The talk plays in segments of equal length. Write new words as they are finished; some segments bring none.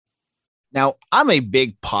Now, I'm a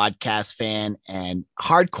big podcast fan, and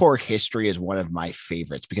hardcore history is one of my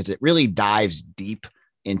favorites because it really dives deep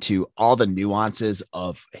into all the nuances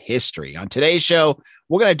of history. On today's show,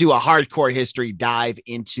 we're going to do a hardcore history dive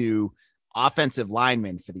into offensive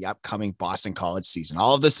linemen for the upcoming Boston College season.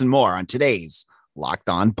 All of this and more on today's Locked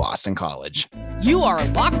On Boston College. You are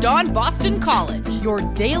Locked On Boston College, your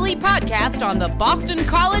daily podcast on the Boston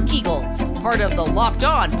College Eagles, part of the Locked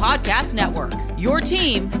On Podcast Network, your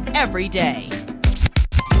team every day.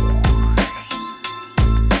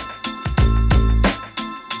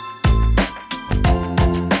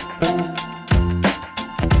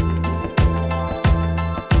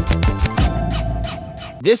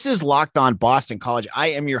 This is Locked On Boston College. I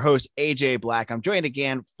am your host, AJ Black. I'm joined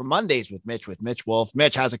again for Mondays with Mitch Wolf.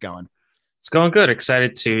 Mitch, how's it going? It's going good.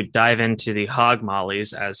 Excited to dive into the hog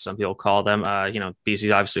mollies, as some people call them.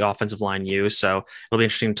 BC's obviously offensive line use, so it'll be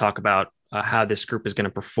interesting to talk about how this group is going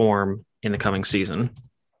to perform in the coming season.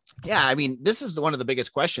 Yeah, I mean, this is one of the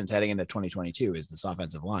biggest questions heading into 2022 is this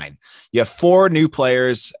offensive line. You have 4 new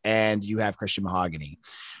players and you have Christian Mahogany.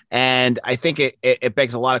 And I think it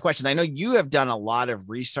begs a lot of questions. I know you have done a lot of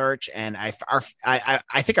research, and I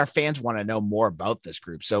think our fans want to know more about this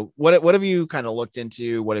group. So what have you kind of looked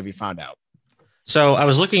into? What have you found out? So I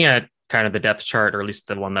was looking at kind of the depth chart, or at least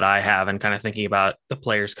the one that I have, and kind of thinking about the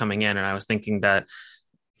players coming in. And I was thinking that,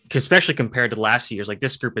 especially compared to the last few years, like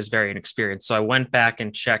this group is very inexperienced. So I went back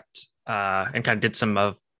and checked and kind of did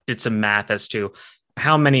some math as to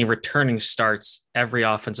how many returning starts every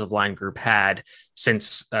offensive line group had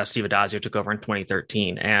since Steve Addazio took over in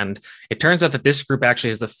 2013. And it turns out that this group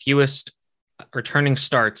actually has the fewest returning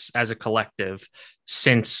starts as a collective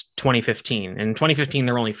since 2015. In 2015,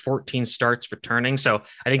 there were only 14 starts returning. So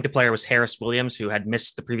I think the player was Harris Williams, who had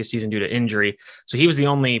missed the previous season due to injury. So he was the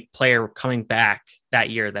only player coming back that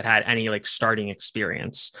year that had any starting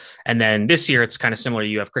experience. And then this year, it's kind of similar.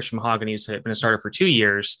 You have Christian Mahogany, who's been a starter for 2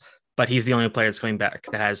 years, but he's the only player that's coming back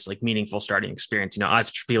that has meaningful starting experience.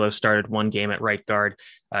 Isaac Trapilo started 1 game at right guard.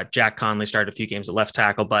 Jack Conley started a few games at left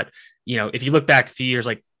tackle. But, if you look back a few years,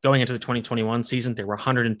 going into the 2021 season, there were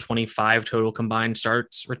 125 total combined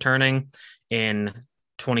starts returning. In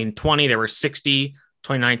 2020, there were 60.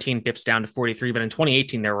 2019 dips down to 43, but in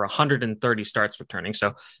 2018, there were 130 starts returning.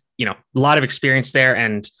 So, a lot of experience there.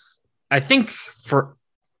 And I think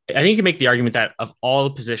you can make the argument that of all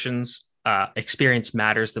the positions, experience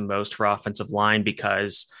matters the most for offensive line,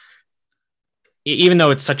 because even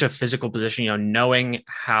though it's such a physical position, knowing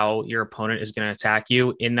how your opponent is going to attack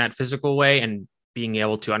you in that physical way and being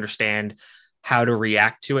able to understand how to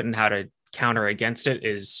react to it and how to counter against it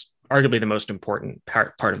is arguably the most important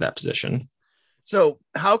part of that position. So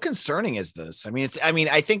how concerning is this?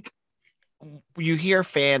 I think you hear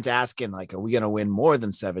fans asking, are we going to win more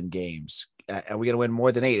than 7 games? Are we going to win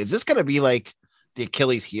more than 8? Is this going to be the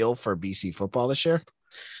Achilles heel for BC football this year?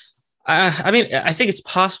 I think it's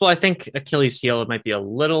possible. I think Achilles heel might be a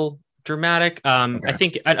little dramatic. Okay. I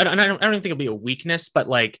think I don't think it'll be a weakness, but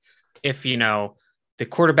if the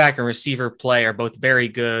quarterback and receiver play are both very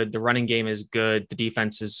good, the running game is good, the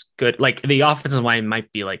defense is good, the offensive line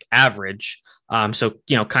might be average. So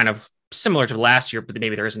kind of similar to last year, but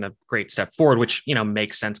maybe there isn't a great step forward, which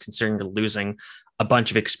makes sense considering you're losing a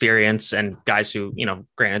bunch of experience and guys who,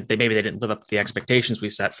 granted, they didn't live up to the expectations we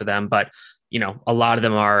set for them, but a lot of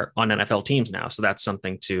them are on NFL teams now. So that's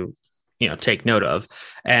something to, take note of.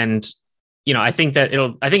 And, I think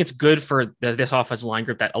it's good for this offensive line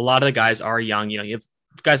group that a lot of the guys are young. You have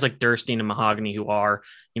guys like Durstein and Mahogany who are,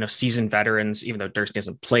 seasoned veterans, even though Durstein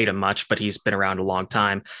hasn't played him much, but he's been around a long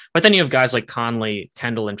time. But then you have guys like Conley,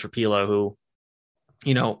 Kendall, and Trapilo who,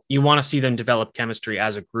 you want to see them develop chemistry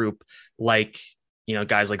as a group,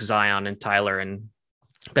 guys like Zion and Tyler and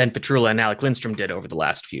Ben Petrula and Alec Lindstrom did over the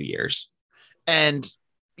last few years. And,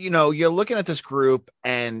 you're looking at this group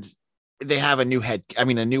and they have a new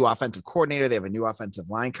offensive coordinator. They have a new offensive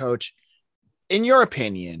line coach. In your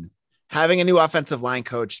opinion, having a new offensive line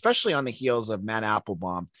coach, especially on the heels of Matt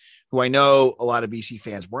Applebaum, who I know a lot of BC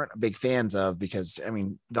fans weren't big fans of because,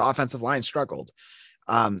 the offensive line struggled.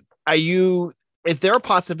 Is there a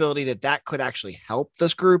possibility that could actually help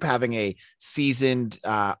this group, having a seasoned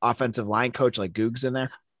offensive line coach like Googs in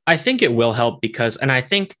there? I think it will help and I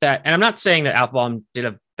think that, and I'm not saying that Applebaum did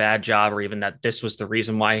a bad job or even that this was the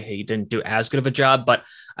reason why he didn't do as good of a job, but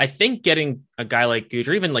I think getting a guy like Googs,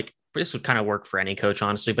 or even this would kind of work for any coach,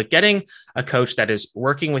 honestly, but getting a coach that is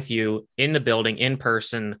working with you in the building, in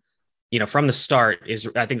person, from the start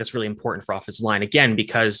I think that's really important for offensive line, again,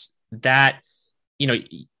 because that,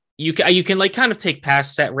 you can kind of take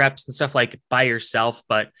past set reps and stuff by yourself,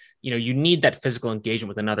 but you need that physical engagement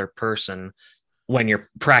with another person when you're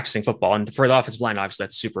practicing football. And for the offensive line, obviously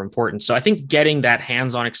that's super important. So I think getting that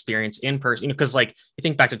hands-on experience in person, because like you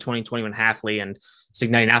think back to 2020 when Halfley and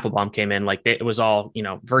Cignetti and Applebaum came in, like it was all,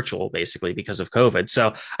 virtual basically because of COVID.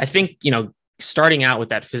 So I think, starting out with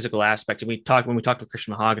that physical aspect, and when we talked with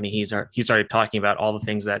Christian Mahogany, he started talking about all the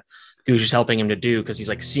things that Goose is helping him to do, because he's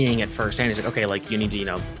like seeing it firsthand. He's like, okay, like you need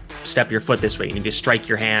to, step your foot this way. You need to strike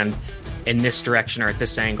your hand in this direction or at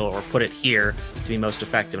this angle, or put it here to be most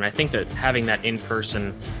effective. And I think that having that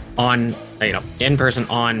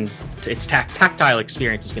it's tactile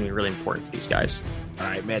experience is going to be really important for these guys. All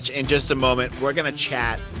right, Mitch, in just a moment, we're going to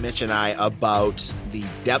chat, Mitch and I, about the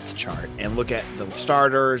depth chart and look at the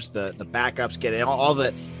starters, the backups, getting all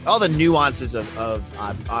the nuances of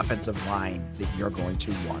offensive line that you're going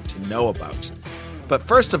to want to know about. But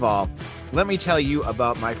first of all, let me tell you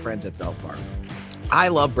about my friends at Built Bar. I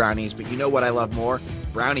love brownies, but you know what I love more?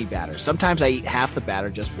 Brownie batter. Sometimes I eat half the batter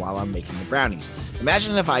just while I'm making the brownies.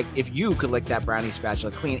 Imagine if you could lick that brownie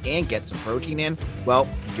spatula clean and get some protein in. Well,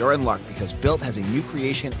 you're in luck, because Built has a new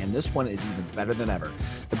creation, and this one is even better than ever.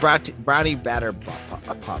 The brownie batter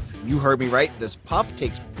puff. You heard me right. This puff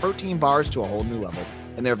takes protein bars to a whole new level,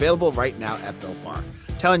 and they're available right now at Built Bar.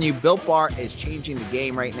 I'm telling you, Built Bar is changing the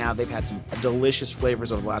game right now. They've had some delicious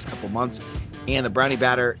flavors over the last couple months, and the brownie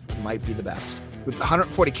batter might be the best. With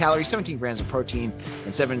 140 calories, 17 grams of protein,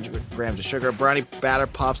 and 7 grams of sugar, brownie batter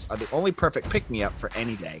puffs are the only perfect pick-me-up for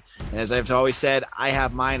any day. And as I've always said, I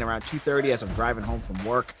have mine around 2:30 as I'm driving home from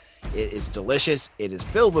work. It is delicious, it is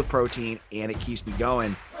filled with protein, and it keeps me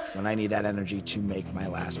going when I need that energy to make my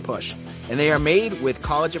last push. And they are made with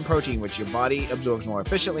collagen protein, which your body absorbs more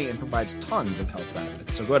efficiently and provides tons of health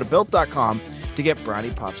benefits. So go to Built.com to get brownie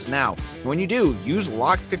puffs now. And when you do, use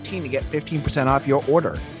LOCK15 to get 15% off your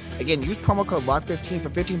order. Again, use promo code LOCK15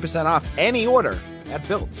 for 15% off any order at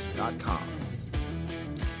Built.com.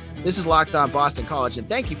 This is Locked On Boston College, and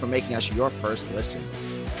thank you for making us your first listen.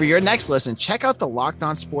 For your next listen, check out the Locked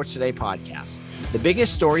On Sports Today podcast, the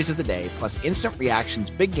biggest stories of the day, plus instant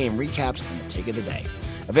reactions, big game recaps, and the take of the day.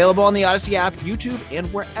 Available on the Odyssey app, YouTube,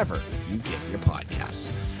 and wherever you get your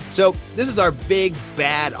podcasts. So this is our big,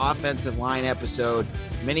 bad offensive line episode.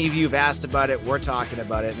 Many of you have asked about it. We're talking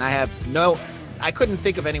about it, and I couldn't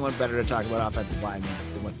think of anyone better to talk about offensive line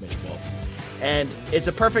than with Mitch Wolf. And it's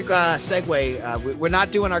a perfect segue. We're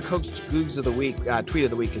not doing our Coach Googs of the Week, tweet of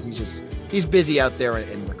the week, because he's busy out there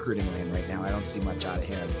in recruiting land right now. I don't see much out of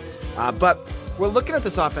him. But we're looking at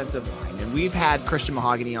this offensive line, and we've had Christian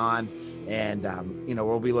Mahogany on, and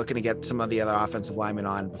we'll be looking to get some of the other offensive linemen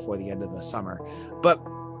on before the end of the summer. But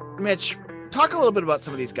Mitch, talk a little bit about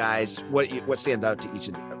some of these guys. What stands out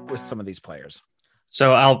to with some of these players?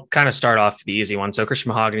 So I'll kind of start off the easy one. So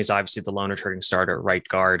Christian Mahogany is obviously the lone returning starter, right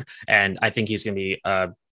guard, and I think he's going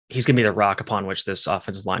to be the rock upon which this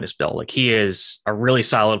offensive line is built. Like, he is a really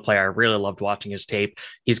solid player. I really loved watching his tape.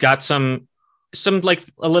 He's got some like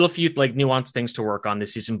a little few like nuanced things to work on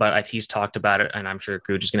this season, but he's talked about it, and I'm sure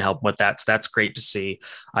Gooch is going to help him with that. So that's great to see.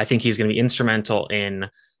 I think he's going to be instrumental in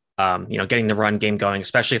getting the run game going,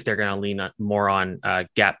 especially if they're going to lean more on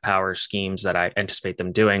gap power schemes that I anticipate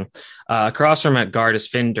them doing. Across from at guard is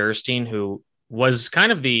Finn Durstein, who was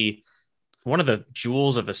kind of one of the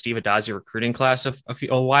jewels of a Steve Addazio recruiting class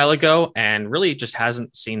a while ago, and really just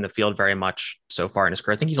hasn't seen the field very much so far in his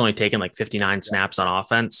career. I think he's only taken like 59 snaps on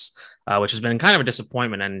offense, which has been kind of a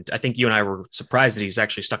disappointment. And I think you and I were surprised that he's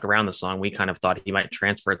actually stuck around this long. We kind of thought he might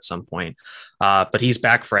transfer at some point, but he's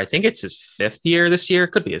back for, I think it's his 5th year this year.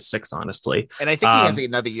 Could be his 6th, honestly. And I think he has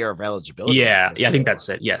another year of eligibility. Yeah, I think that's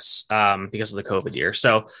it. Yes. Because of the COVID year.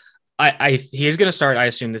 So he's going to start, I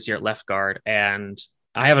assume, this year at left guard. And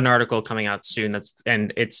I have an article coming out soon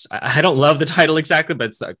I don't love the title exactly,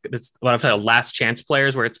 but it's what I've titled Last Chance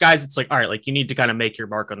Players, where it's guys, it's like, all right, like you need to kind of make your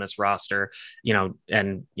mark on this roster,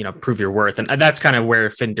 and prove your worth. And that's kind of where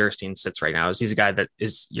Finn Durstein sits right now. Is he's a guy that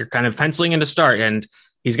you're kind of penciling in to start, and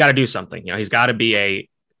he's got to do something. He's got to be a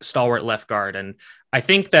stalwart left guard. And I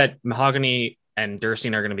think that Mahogany and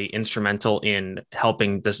Durstein are going to be instrumental in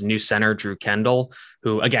helping this new center, Drew Kendall,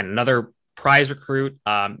 who, again, another prize recruit.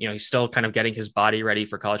 He's still kind of getting his body ready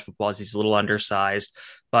for college football, as he's a little undersized.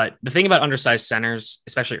 But the thing about undersized centers,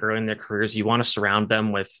 especially early in their careers, you want to surround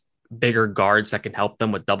them with bigger guards that can help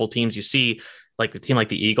them with double teams. You see like the team like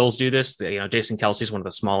the Eagles do this. Jason Kelsey is one of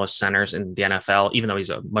the smallest centers in the NFL, even though he's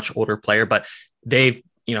a much older player, but they've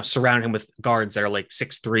surround him with guards that are like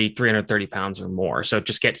 6'3", 330 pounds or more. So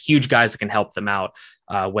just get huge guys that can help them out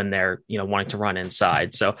when they're, wanting to run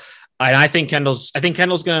inside. So I think Kendall's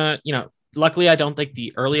going to, luckily, I don't think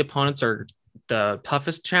the early opponents are the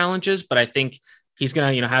toughest challenges, but I think he's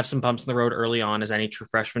going to, have some bumps in the road early on, as any true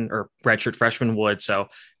freshman or redshirt freshman would. So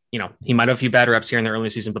he might have a few bad reps here in the early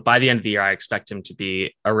season, but by the end of the year, I expect him to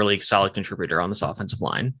be a really solid contributor on this offensive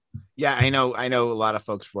line. Yeah, I know a lot of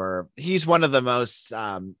folks he's one of the most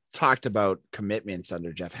talked about commitments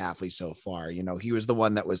under Jeff Hafley so far. He was the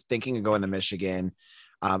one that was thinking of going to Michigan.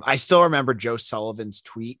 I still remember Joe Sullivan's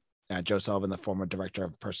tweet, Joe Sullivan, the former director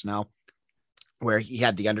of personnel, where he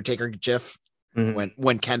had the Undertaker gif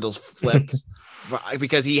when Kendall's flipped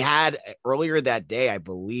because he had earlier that day, I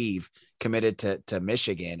believe, committed to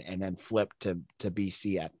Michigan and then flipped to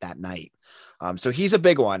BC at that night. So he's a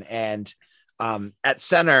big one. And at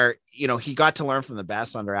center, he got to learn from the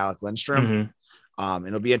best under Alec Lindstrom.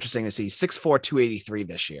 It'll be interesting to see 6'4", 283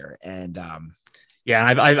 this year. And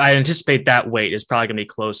I anticipate that weight is probably going to be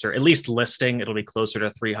closer, at least listing. It'll be closer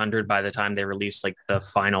to 300 by the time they release like the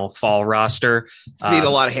final fall roster. Eat a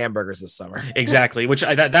lot of hamburgers this summer. Exactly. Which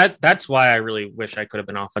that's why I really wish I could have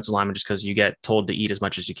been offensive lineman, just because you get told to eat as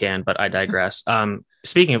much as you can, but I digress.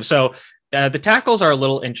 Speaking of, the tackles are a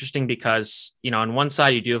little interesting because, on one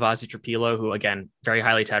side you do have Ozzy Trapilo, who again, very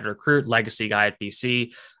highly touted recruit, legacy guy at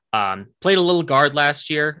BC, played a little guard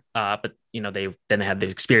last year, but they had the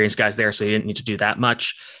experienced guys there, so he didn't need to do that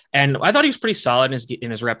much. And I thought he was pretty solid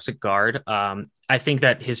in his reps at guard. I think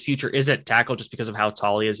that his future is at tackle just because of how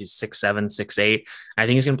tall he is. He's 6'7", 6'8". I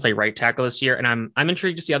think he's going to play right tackle this year, and I'm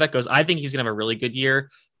intrigued to see how that goes. I think he's going to have a really good year,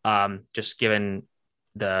 just given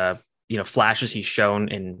the flashes he's shown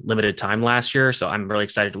in limited time last year. So I'm really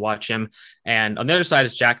excited to watch him. And on the other side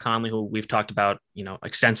is Jack Conley, who we've talked about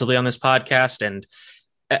extensively on this podcast, and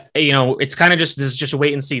it's kind of this is just a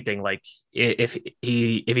wait and see thing. Like if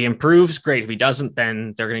he improves, great. If he doesn't,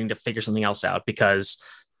 then they're going to need to figure something else out, because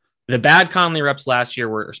the bad Conley reps last year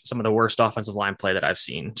were some of the worst offensive line play that I've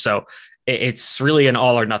seen. So it's really an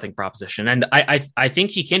all or nothing proposition. And I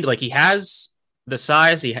think he can he has the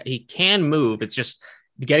size, he can move. It's just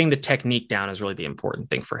getting the technique down is really the important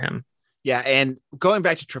thing for him. Yeah. And going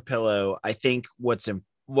back to Trapilo, I think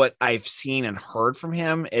what I've seen and heard from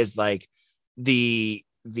him is like the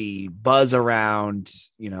buzz around,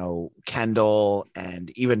 Kendall,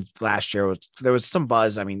 and even last year there was some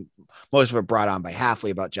buzz. I mean, most of it brought on by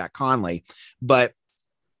Hafley about Jack Conley, but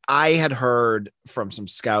I had heard from some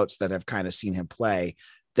scouts that have kind of seen him play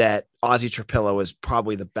that Ozzy Trapilo is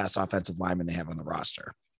probably the best offensive lineman they have on the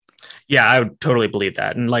roster. Yeah, I would totally believe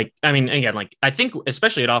that. And I think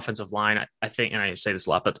especially at offensive line, I think, and I say this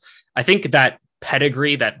a lot, but I think that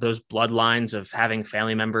pedigree, that those bloodlines of having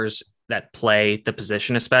family members that play the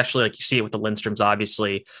position, especially like you see it with the Lindstroms,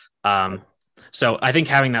 obviously. So I think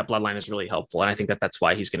having that bloodline is really helpful. And I think that's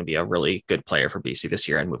why he's going to be a really good player for BC this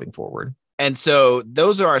year and moving forward. And so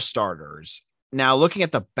those are our starters. Now looking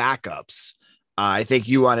at the backups, I think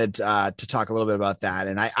you wanted to talk a little bit about that.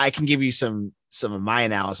 And I can give you some of my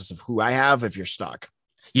analysis of who I have if you're stuck.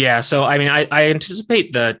 Yeah. So, I mean, I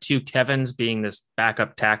anticipate the two Kevins being this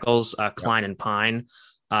backup tackles, Klein and Pine.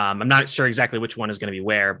 I'm not sure exactly which one is going to be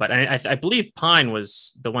where, but I believe Pine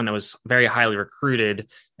was the one that was very highly recruited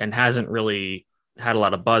and hasn't really had a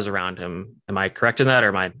lot of buzz around him. Am I correct in that, or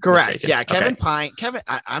am I correct? mistaken? Yeah, Kevin Pine.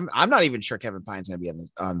 I'm not even sure Kevin Pine's going to be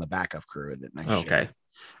on the backup crew next year.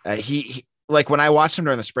 Okay. He like when I watched him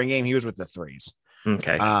during the spring game, he was with the threes.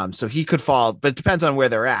 Okay. So he could fall, but it depends on where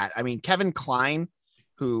they're at. I mean, Kevin Klein,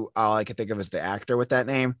 who all I can think of is the actor with that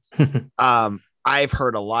name. I've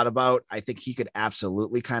heard a lot about. I think he could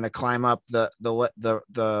absolutely kind of climb up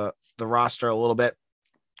the roster a little bit.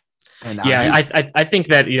 And I think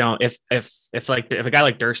that, if a guy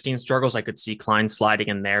like Durstein struggles, I could see Klein sliding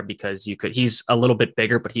in there, because he's a little bit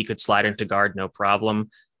bigger, but he could slide into guard, no problem.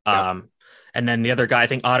 Yep. And then the other guy, I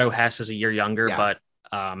think Otto Hess is a year younger, but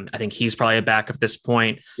I think he's probably a back at this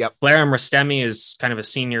point. Yep. Blaram Rostemi is kind of a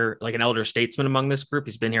senior, like an elder statesman among this group.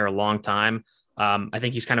 He's been here a long time. I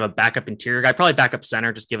think he's kind of a backup interior guy, probably backup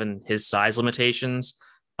center, just given his size limitations.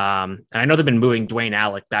 And I know they've been moving Dwayne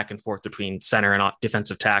Alec back and forth between center and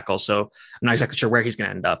defensive tackle. So I'm not exactly sure where he's going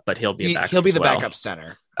to end up, but he'll be a backup. He'll be the backup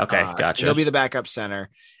center. Okay. Gotcha. He'll be the backup center.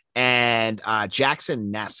 And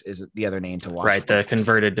Jackson Ness is the other name to watch. Right. The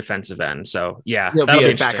converted defensive end. So yeah, he'll be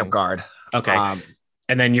a backup guard. Okay.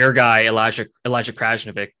 And then your guy, Elijah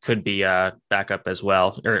Krajnovic, could be a backup as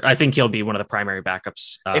well. Or I think he'll be one of the primary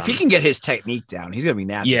backups. If he can get his technique down, he's going to be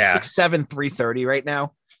nasty. Yeah. 6'7", 330 right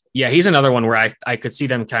now. Yeah, he's another one where I could see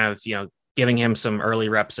them kind of, giving him some early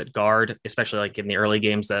reps at guard, especially like in the early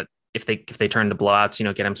games, that if they turn to blowouts,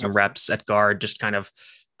 get him some reps at guard, just kind of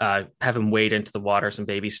have him wade into the water some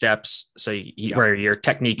baby steps. So where your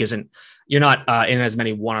technique isn't, you're not in as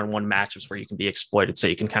many one-on-one matchups where you can be exploited. So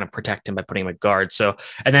you can kind of protect him by putting him at guard. So,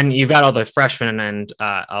 and then you've got all the freshmen, and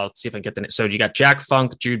I'll see if I can get the, so you got Jack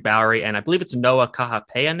Funk, Jude Bowery, and I believe it's Noah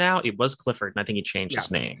Kahapea now. It was Clifford, and I think he changed his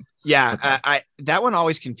name. Yeah. Okay. That one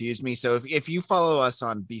always confused me. So if you follow us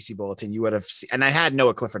on BC Bulletin, you would have seen, and I had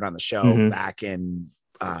Noah Clifford on the show back in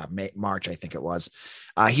March, I think it was.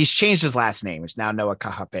 He's changed his last name. It's now Noah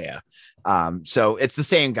Kahapea. So it's the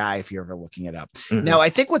same guy if you're ever looking it up. Now, I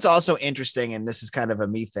think what's also interesting, and this is kind of a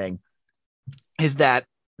me thing, is that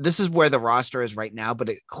this is where the roster is right now, but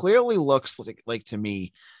it clearly looks like to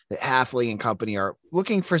me that Hafley and company are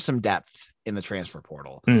looking for some depth in the transfer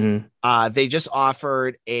portal. They just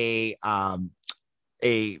offered a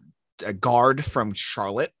guard from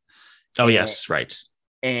Charlotte. Oh, yes, right.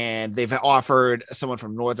 And they've offered someone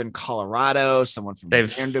from Northern Colorado, someone from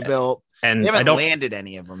Vanderbilt, and they haven't landed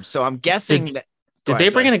any of them. So I'm guessing did they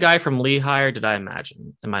bring in a guy from Lehigh, or did I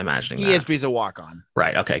imagine? Am I imagining he is? He's a walk-on,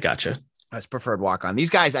 right? Okay, gotcha. That's preferred walk-on.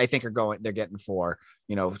 These guys, I think, they're getting for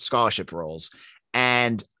scholarship roles,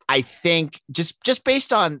 and I think just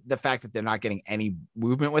based on the fact that they're not getting any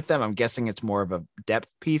movement with them, I'm guessing it's more of a depth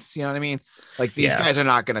piece. You know what I mean? Like these guys are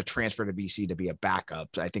not going to transfer to BC to be a backup.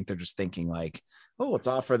 I think they're just thinking like, oh, let's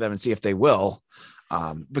offer them and see if they will.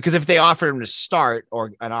 Because if they offer them to start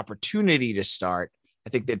or an opportunity to start, I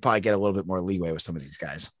think they'd probably get a little bit more leeway with some of these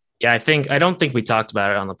guys. Yeah, I don't think we talked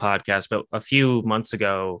about it on the podcast, but a few months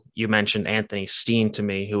ago, you mentioned Anthony Steen to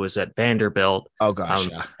me, who was at Vanderbilt. Oh, gosh.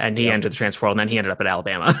 And he entered the transfer world, and then he ended up at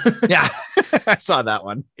Alabama. Yeah, I saw that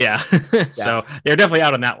one. Yeah. Yes. So they're definitely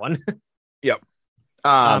out on that one. Yep.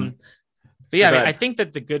 But yeah, I think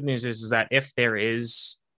that the good news is that if there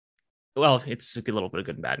is, well, it's a little bit of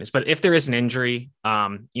good and bad news, but if there is an injury,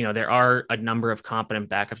 there are a number of competent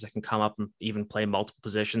backups that can come up and even play multiple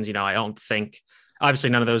positions. I don't think,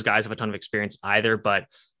 obviously none of those guys have a ton of experience either, but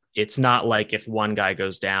it's not like if one guy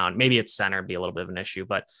goes down, maybe it's center be a little bit of an issue,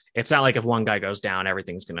 but it's not like if one guy goes down,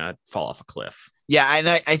 everything's going to fall off a cliff. Yeah. And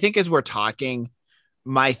I think as we're talking,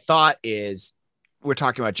 my thought is we're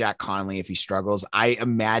talking about Jack Connolly. If he struggles, I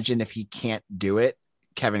imagine if he can't do it,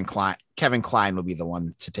 Kevin Klein will be the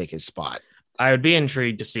one to take his spot. I would be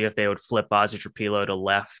intrigued to see if they would flip Ozzy Trapilo to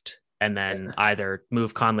left and then either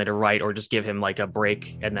move Conley to right or just give him like a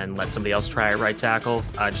break and then let somebody else try a right tackle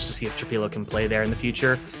just to see if Trapilo can play there in the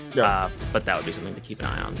future. Yeah. But that would be something to keep an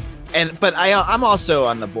eye on. But I'm also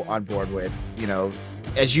on board with,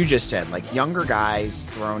 as you just said, like younger guys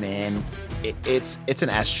thrown in. It's an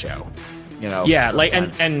S show, Yeah, like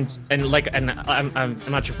and I'm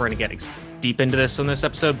not sure if we're gonna get deep into this on this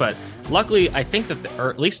episode, but luckily I think that or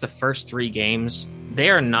at least the first 3 games, they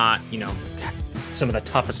are not some of the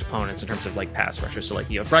toughest opponents in terms of like pass rushers. So like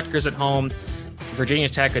you have Rutgers at home, Virginia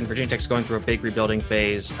Tech's going through a big rebuilding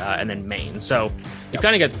phase, and then Maine. So you've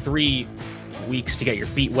kind of got 3 weeks to get your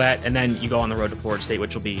feet wet, and then you go on the road to Florida State,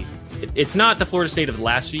 which will be, it's not the Florida State of the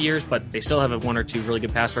last few years, but they still have 1 or 2 really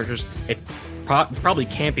good pass rushers. It probably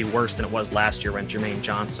can't be worse than it was last year when Jermaine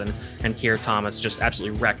Johnson and Keir Thomas just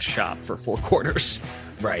absolutely wrecked shop for 4 quarters.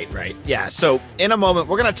 Right. Yeah. So in a moment,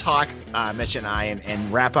 we're going to talk, Mitch and I,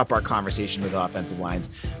 and wrap up our conversation with offensive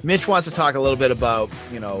lines. Mitch wants to talk a little bit about,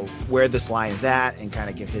 where this line is at and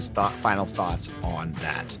kind of give his final thoughts on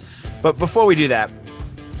that. But before we do that,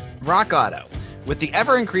 Rock Auto. With the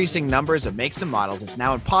ever-increasing numbers of makes and models, it's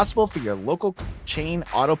now impossible for your local chain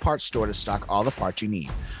auto parts store to stock all the parts you need.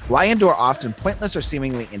 Why endure often pointless or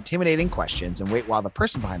seemingly intimidating questions and wait while the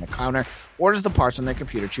person behind the counter orders the parts on their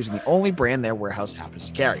computer, choosing the only brand their warehouse happens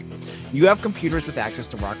to carry? You have computers with access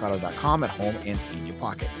to rockauto.com at home and in your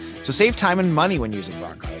pocket. So save time and money when using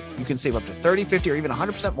Rock Auto. You can save up to 30, 50, or even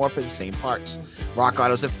 100% more for the same parts. Rock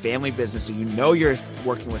Auto is a family business, so you're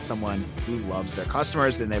working with someone who loves their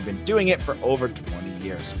customers, and they've been doing it for over 20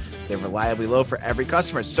 years. They're reliably low for every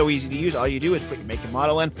customer. It's so easy to use. All you do is put your make and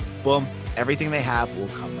model in, boom, everything they have will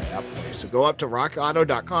come right up for you. So go up to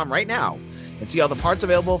rockauto.com right now and see all the parts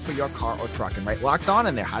available for your car or truck, and write Locked On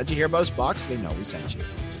in there. How did you hear about us box? They know we sent you.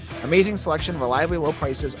 Amazing selection, reliably low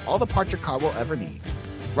prices, all the parts your car will ever need.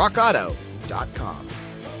 rockauto.com.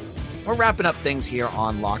 We're wrapping up things here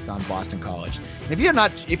on Locked On Boston College. And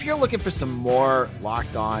if you're looking for some more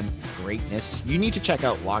Locked On greatness, you need to check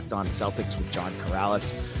out Locked On Celtics with John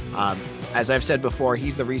Corrales. as I've said before,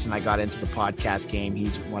 he's the reason I got into the podcast game.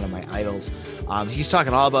 He's one of my idols. He's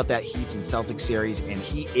talking all about that Heat and Celtics series, and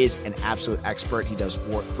he is an absolute expert. He does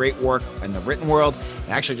great work in the written world.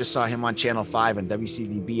 I actually just saw him on Channel 5 and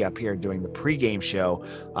WCVB up here doing the pregame show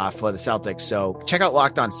for the Celtics. So check out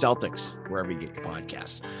Locked On Celtics wherever you get your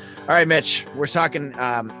podcasts. All right, Mitch, we're talking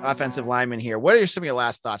offensive linemen here. What are some of your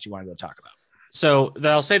last thoughts you want to go talk about? So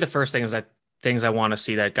I'll say the first thing is that things I want to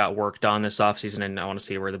see that got worked on this offseason, and I want to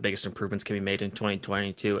see where the biggest improvements can be made in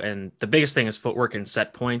 2022. And the biggest thing is footwork and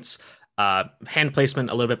set points. Hand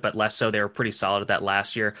placement a little bit, but less so. They were pretty solid at that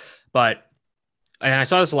last year. And I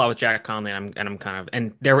saw this a lot with Jack Conley, and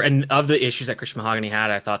of the issues that Christian Mahogany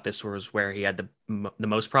had, I thought this was where he had the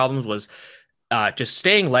most problems was just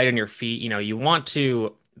staying light on your feet. You know, you want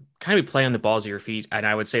to kind of be playing on the balls of your feet. And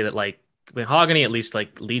I would say that like Mahogany at least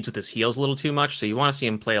like leads with his heels a little too much. So you want to see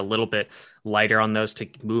him play a little bit lighter on those to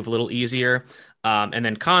move a little easier. And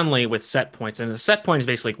then Conley with set points, and the set point is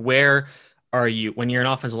basically like, where are you, when you're an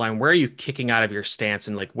offensive line, where are you kicking out of your stance,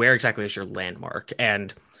 and like, where exactly is your landmark?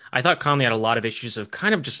 And I thought Conley had a lot of issues of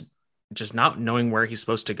kind of just not knowing where he's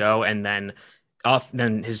supposed to go. And then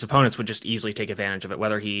his opponents would just easily take advantage of it,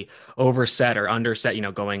 whether he overset or underset, you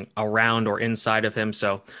know, going around or inside of him.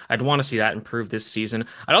 So I'd want to see that improve this season.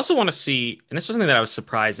 I'd also want to see, and this was something that I was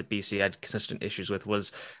surprised that BC had consistent issues with,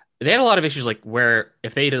 was they had a lot of issues like where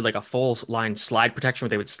if they did like a full line slide protection where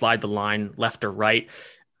they would slide the line left or right,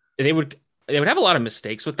 they would have a lot of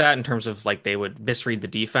mistakes with that in terms of like they would misread the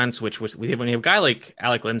defense, which was when you have a guy like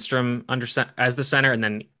Alec Lindstrom as the center, and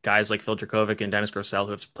then guys like Phil Dracovic and Dennis Grosel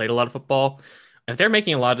who have played a lot of football. If they're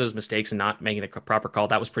making a lot of those mistakes and not making the proper call,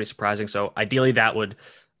 that was pretty surprising. So ideally that would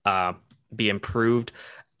be improved.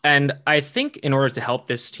 And I think in order to help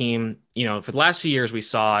this team, you know, for the last few years, we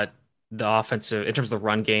saw the offensive, in terms of the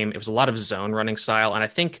run game, it was a lot of zone running style. And I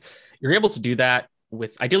think you're able to do that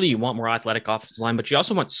with, ideally you want more athletic offensive line, but you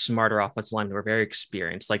also want smarter offensive line who are very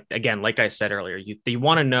experienced. Like, again, like I said earlier, you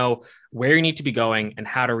want to know where you need to be going and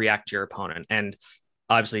how to react to your opponent. And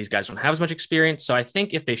obviously these guys don't have as much experience. So I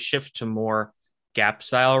think if they shift to more gap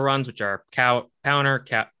style runs, which are power,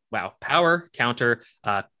 counter,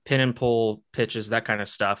 pin and pull pitches, that kind of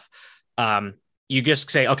stuff. You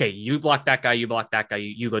just say, okay, you block that guy, you block that guy,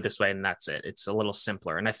 you go this way, and that's it. It's a little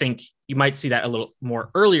simpler. And I think you might see that a little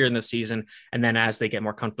more earlier in the season. And then as they get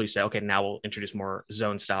more comfortable, you say, okay, now we'll introduce more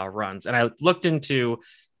zone style runs. And I looked into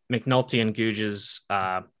McNulty and Guge's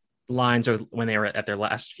lines or when they were at their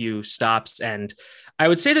last few stops. And I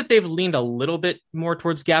would say that they've leaned a little bit more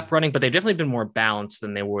towards gap running, but they've definitely been more balanced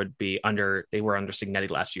than they were under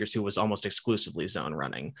Cignetti last year, who was almost exclusively zone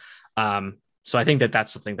running. So I think that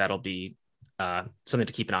that's something that'll be something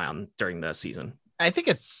to keep an eye on during the season. I think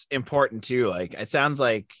it's important too. Like, it sounds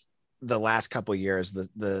like the last couple of years,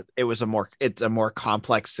 it's a more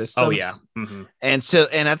complex system. Oh yeah. Mm-hmm.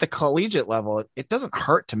 And at the collegiate level, it doesn't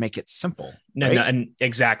hurt to make it simple. No, right? no, and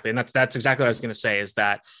exactly. And that's exactly what I was going to say is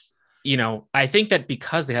that, you know, I think that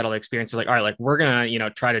because they had all the experience, they're like, all right, like we're going to, you know,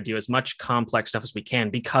 try to do as much complex stuff as we can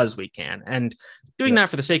because we can. And doing that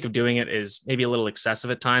for the sake of doing it is maybe a little excessive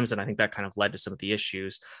at times. And I think that kind of led to some of the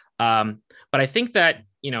issues. But I think that,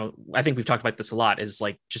 you know, I think we've talked about this a lot is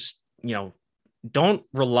like, just, you know, don't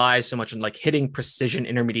rely so much on like hitting precision,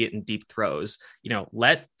 intermediate and deep throws. You know,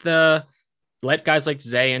 let guys like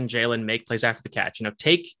Zay and Jalen make plays after the catch. You know,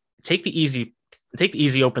 take the easy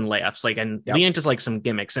open layups, like, and lean into like some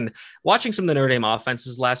gimmicks. And watching some of the Notre Dame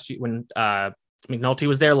offenses last few when McNulty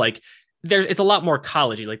was there, like it's a lot more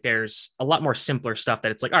collegey. Like there's a lot more simpler stuff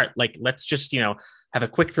that it's like, all right, like let's just, you know, have a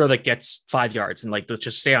quick throw that gets 5 yards and like let's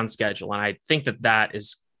just stay on schedule. And I think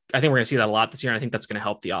I think we're going to see that a lot this year. And I think that's going to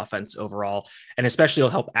help the offense overall. And especially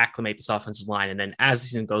it'll help acclimate this offensive line. And then as the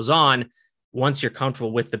season goes on, once you're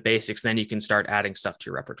comfortable with the basics, then you can start adding stuff to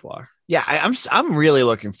your repertoire. Yeah, I'm really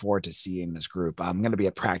looking forward to seeing this group. I'm going to be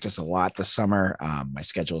at practice a lot this summer. My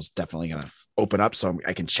schedule is definitely going to open up so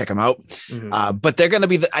I can check them out. Mm-hmm. But they're going to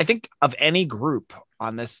be, I think of any group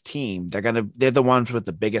on this team, they're the ones with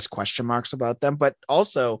the biggest question marks about them. But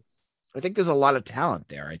also, I think there's a lot of talent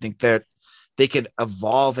there. I think that they could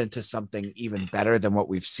evolve into something even better than what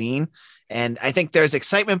we've seen. And I think there's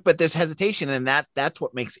excitement, but there's hesitation. And that's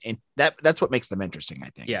what makes them interesting, I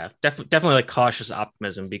think. Yeah, definitely like cautious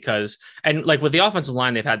optimism because, and like with the offensive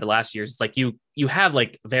line they've had the last years, it's like you have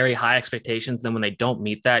like very high expectations. Then when they don't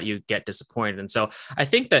meet that, you get disappointed. And so I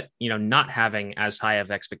think that, you know, not having as high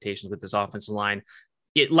of expectations with this offensive line,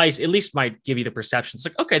 at least might give you the perception. It's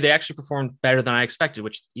like, okay, they actually performed better than I expected,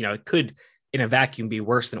 which, you know, it could in a vacuum be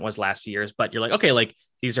worse than it was last few years. But you're like, okay, like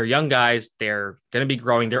these are young guys. They're going to be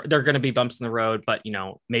growing. They're going to be bumps in the road. But, you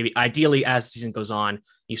know, maybe ideally as the season goes on,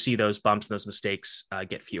 you see those bumps and those mistakes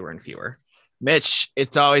get fewer and fewer. Mitch,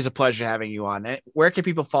 it's always a pleasure having you on. Where can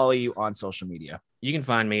people follow you on social media? You can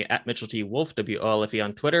find me at Mitchell T. Wolf, WOLFE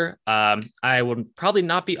on Twitter. I will probably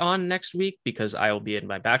not be on next week because I will be in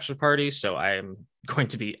my bachelor party. So I am going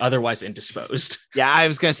to be otherwise indisposed. Yeah, I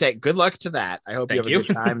was going to say good luck to that. I hope you have a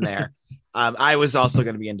good time there. I was also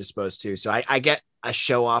going to be indisposed too. So I get a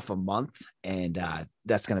show off a month, and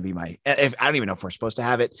that's going to be I don't even know if we're supposed to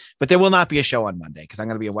have it, but there will not be a show on Monday because I'm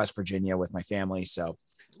going to be in West Virginia with my family. So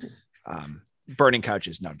burning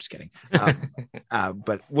couches. No, I'm just kidding.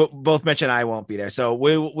 But both Mitch and I won't be there. So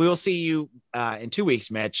we will see you in 2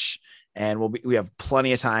 weeks, Mitch. And we have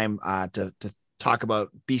plenty of time to talk about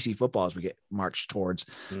BC football as we get marched towards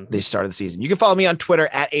the start of the season. You can follow me on Twitter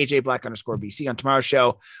at AJBlack_BC. On tomorrow's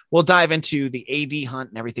show, we'll dive into the AD hunt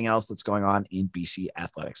and everything else that's going on in BC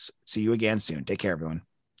athletics. See you again soon. Take care, everyone.